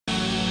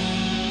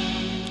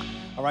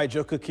All right,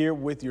 Joe Cook here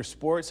with your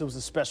sports. It was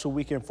a special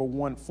weekend for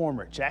one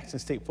former Jackson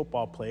State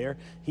football player.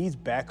 He's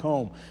back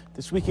home.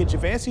 This weekend,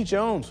 Javancy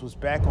Jones was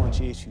back on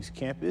JSU's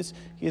campus.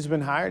 He has been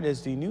hired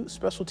as the new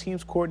special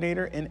teams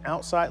coordinator and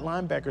outside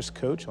linebackers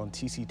coach on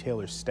TC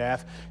Taylor's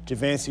staff.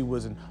 Javancy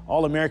was an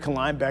All-American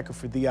linebacker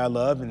for the I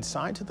Love and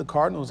signed to the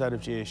Cardinals out of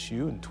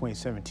JSU in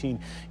 2017.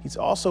 He's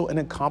also an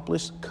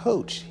accomplished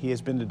coach. He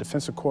has been the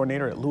defensive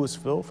coordinator at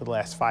Lousiville for the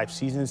last 5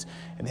 seasons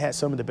and had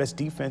some of the best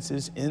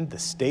defenses in the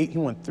state. He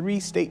won 3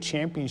 state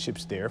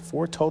championships there,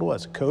 4 total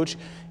as a coach.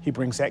 He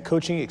brings that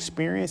coaching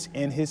experience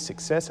and his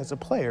success as a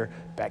player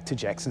back to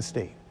Jackson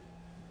State.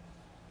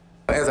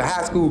 As a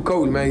high school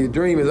coach, man, your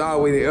dream is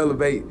always to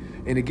elevate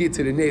and to get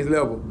to the next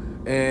level.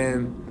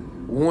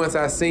 And once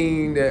I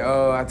seen that,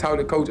 I talked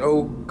to Coach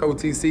O, Coach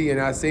TC, and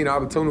I seen the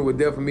opportunity was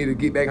there for me to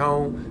get back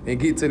home and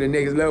get to the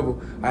next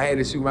level. I had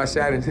to shoot my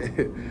shot,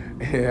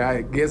 and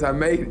I guess I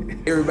made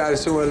it.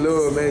 Everybody's showing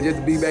love, man. Just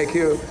to be back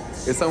here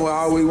is somewhere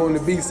I always wanted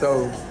to be,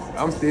 so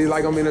I'm still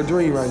like I'm in a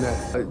dream right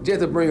now. Just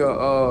to bring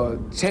a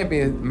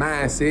champion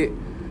mindset,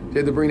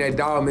 just to bring that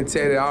dog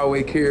mentality I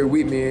always carry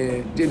with me,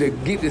 and just to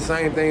get the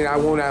same thing that I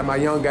want out of my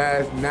young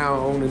guys now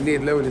on the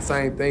next level, the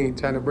same thing,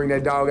 trying to bring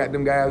that dog out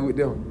them guys with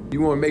them.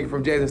 You want to make it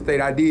from Jackson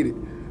State, I did it.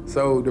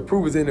 So the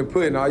proof is in the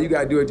pudding. All you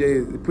got to do is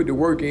just put the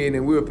work in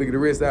and we'll figure the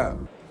rest out.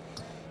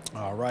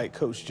 All right,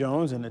 Coach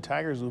Jones and the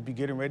Tigers will be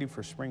getting ready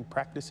for spring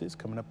practices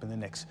coming up in the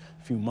next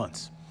few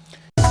months.